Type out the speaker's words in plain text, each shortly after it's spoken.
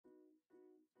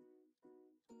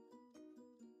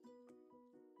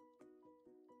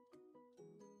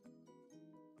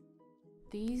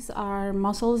These are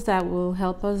muscles that will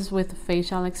help us with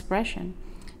facial expression,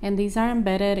 and these are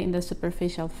embedded in the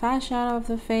superficial fascia of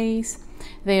the face.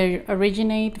 They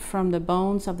originate from the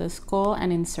bones of the skull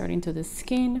and insert into the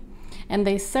skin, and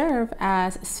they serve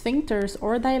as sphincters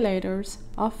or dilators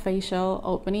of facial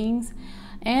openings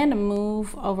and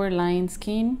move overlying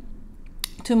skin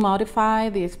to modify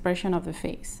the expression of the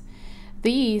face.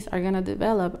 These are going to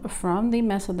develop from the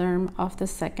mesoderm of the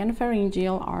second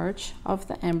pharyngeal arch of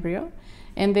the embryo,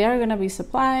 and they are going to be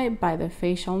supplied by the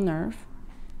facial nerve.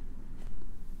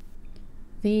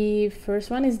 The first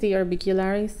one is the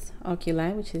orbicularis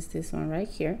oculi, which is this one right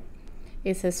here.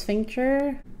 It's a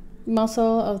sphincter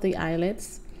muscle of the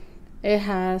eyelids. It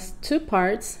has two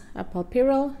parts, a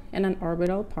palpebral and an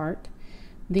orbital part.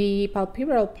 The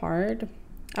palpebral part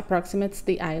approximates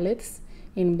the eyelids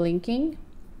in blinking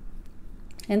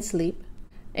and sleep,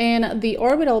 and the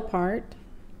orbital part,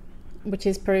 which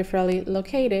is peripherally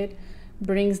located,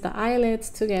 brings the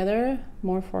eyelids together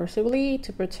more forcibly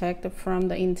to protect from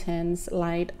the intense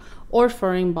light or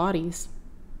foreign bodies.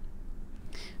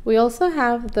 We also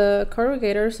have the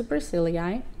corrugator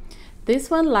supercilii. This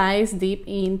one lies deep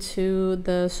into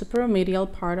the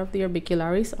supromedial part of the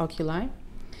orbicularis oculi,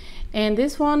 and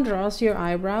this one draws your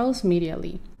eyebrows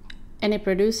medially, and it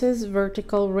produces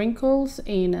vertical wrinkles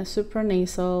in a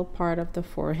supranasal part of the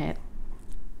forehead.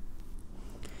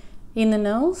 In the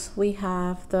nose, we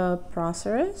have the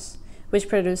procerus, which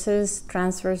produces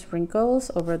transverse wrinkles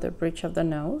over the bridge of the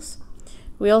nose.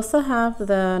 We also have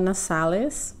the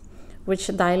nasalis, which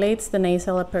dilates the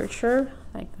nasal aperture,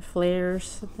 like the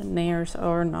flares, the nares,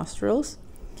 or nostrils.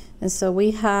 And so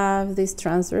we have this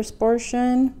transverse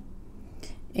portion,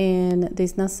 and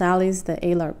this nasalis, the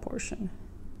alar portion.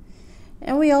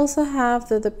 And we also have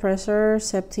the depressor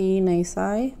septi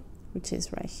nasi, which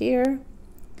is right here.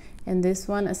 And this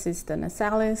one assists the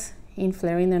nasalis in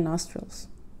flaring the nostrils.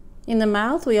 In the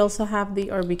mouth, we also have the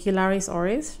orbicularis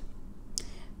oris,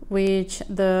 which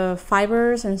the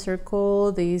fibers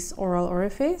encircle this oral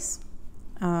orifice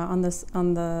on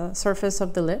the surface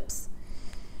of the lips.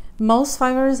 Most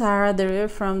fibers are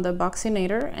derived from the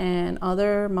buccinator and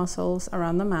other muscles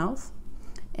around the mouth,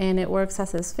 and it works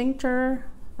as a sphincter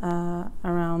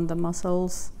around the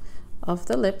muscles of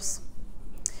the lips,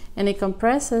 and it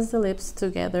compresses the lips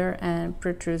together and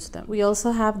protrudes them. We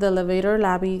also have the levator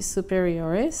labii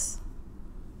superioris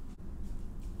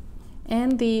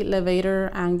and the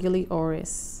levator anguli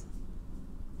oris.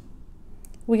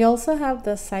 We also have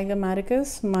the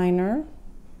zygomaticus minor,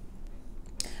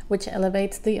 which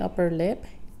elevates the upper lip,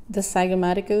 the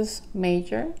zygomaticus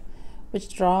major,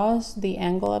 which draws the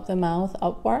angle of the mouth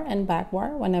upward and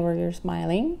backward whenever you're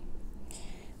smiling.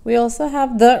 We also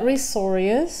have the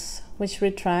risorius, which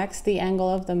retracts the angle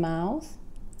of the mouth.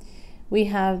 We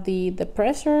have the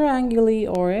depressor anguli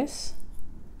oris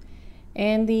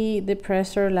and the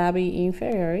depressor labii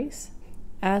inferioris,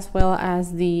 as well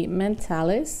as the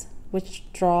mentalis,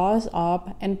 which draws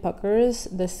up and puckers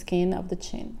the skin of the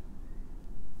chin.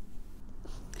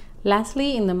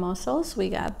 Lastly, in the muscles, we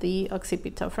got the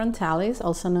occipitofrontalis,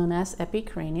 also known as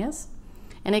epicranius,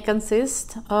 and it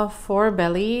consists of 4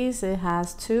 bellies. It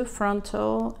has 2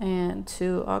 frontal and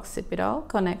 2 occipital,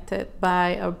 connected by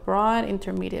a broad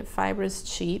intermediate fibrous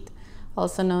sheath,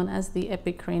 also known as the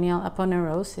epicranial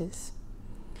aponeurosis.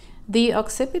 The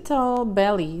occipital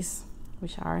bellies,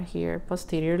 which are here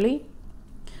posteriorly,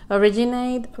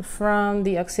 originate from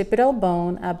the occipital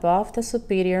bone above the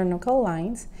superior nuchal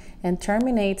lines and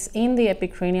terminates in the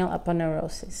epicranial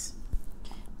aponeurosis.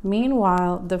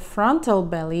 Meanwhile, the frontal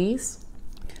bellies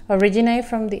originate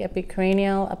from the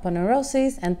epicranial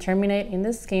aponeurosis and terminate in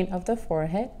the skin of the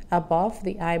forehead above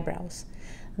the eyebrows.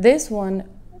 This one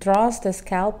draws the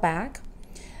scalp back.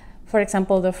 For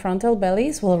example, the frontal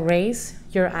bellies will raise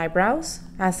your eyebrows,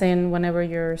 as in whenever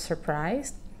you're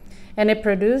surprised, and it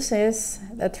produces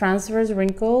the transverse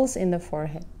wrinkles in the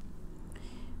forehead.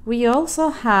 We also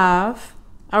have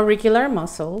auricular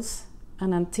muscles,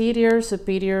 an anterior,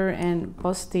 superior, and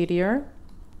posterior.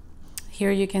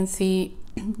 Here you can see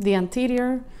the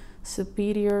anterior,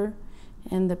 superior,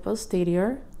 and the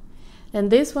posterior, and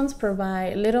these ones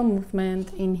provide little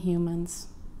movement in humans.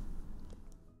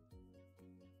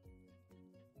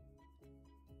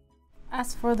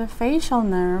 As for the facial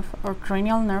nerve, or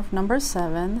cranial nerve number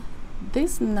 7,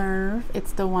 this nerve,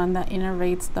 it's the one that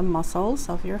innervates the muscles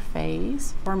of your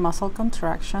face for muscle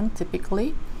contraction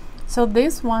typically. So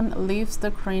this one leaves the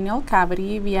cranial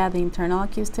cavity via the internal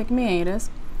acoustic meatus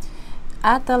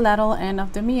at the lateral end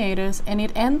of the meatus, and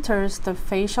it enters the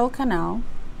facial canal,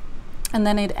 and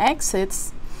then it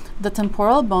exits the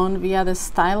temporal bone via the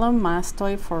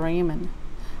stylomastoid foramen.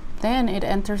 Then it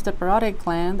enters the parotid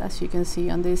gland, as you can see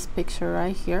on this picture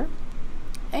right here,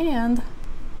 and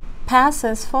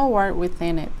passes forward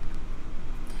within it.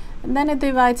 And then it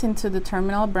divides into the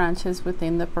terminal branches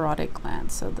within the parotid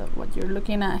gland. So what you're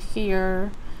looking at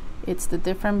here, it's the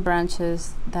different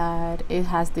branches that it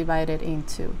has divided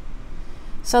into.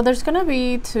 So there's going to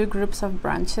be two groups of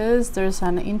branches. There's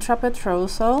an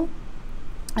intrapetrosal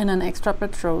and an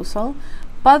extrapetrosal,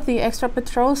 but the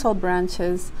extrapetrosal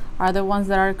branches are the ones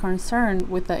that are concerned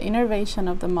with the innervation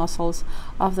of the muscles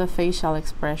of the facial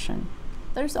expression.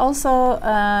 There's also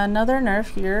another nerve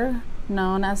here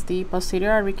known as the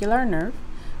posterior auricular nerve,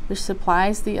 which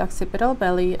supplies the occipital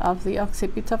belly of the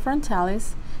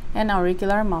occipitofrontalis and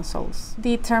auricular muscles.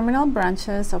 The terminal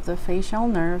branches of the facial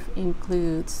nerve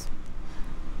includes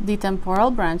the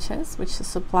temporal branches, which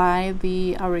supply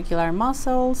the auricular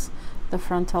muscles, the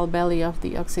frontal belly of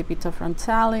the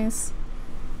occipitofrontalis,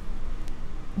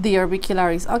 the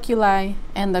orbicularis oculi,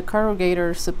 and the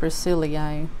corrugator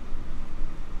supercilii.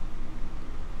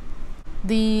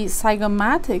 The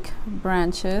zygomatic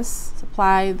branches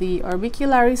supply the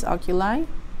orbicularis oculi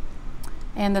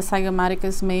and the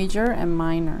zygomaticus major and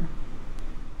minor.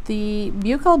 The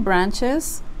buccal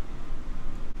branches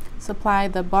supply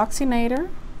the buccinator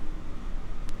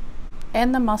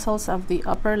and the muscles of the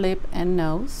upper lip and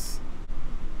nose.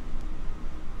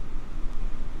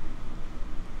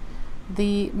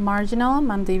 The marginal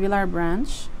mandibular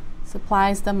branch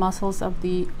supplies the muscles of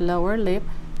the lower lip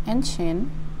and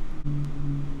chin.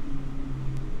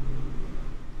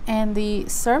 And the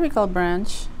cervical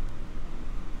branch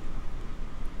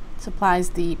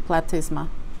supplies the platysma.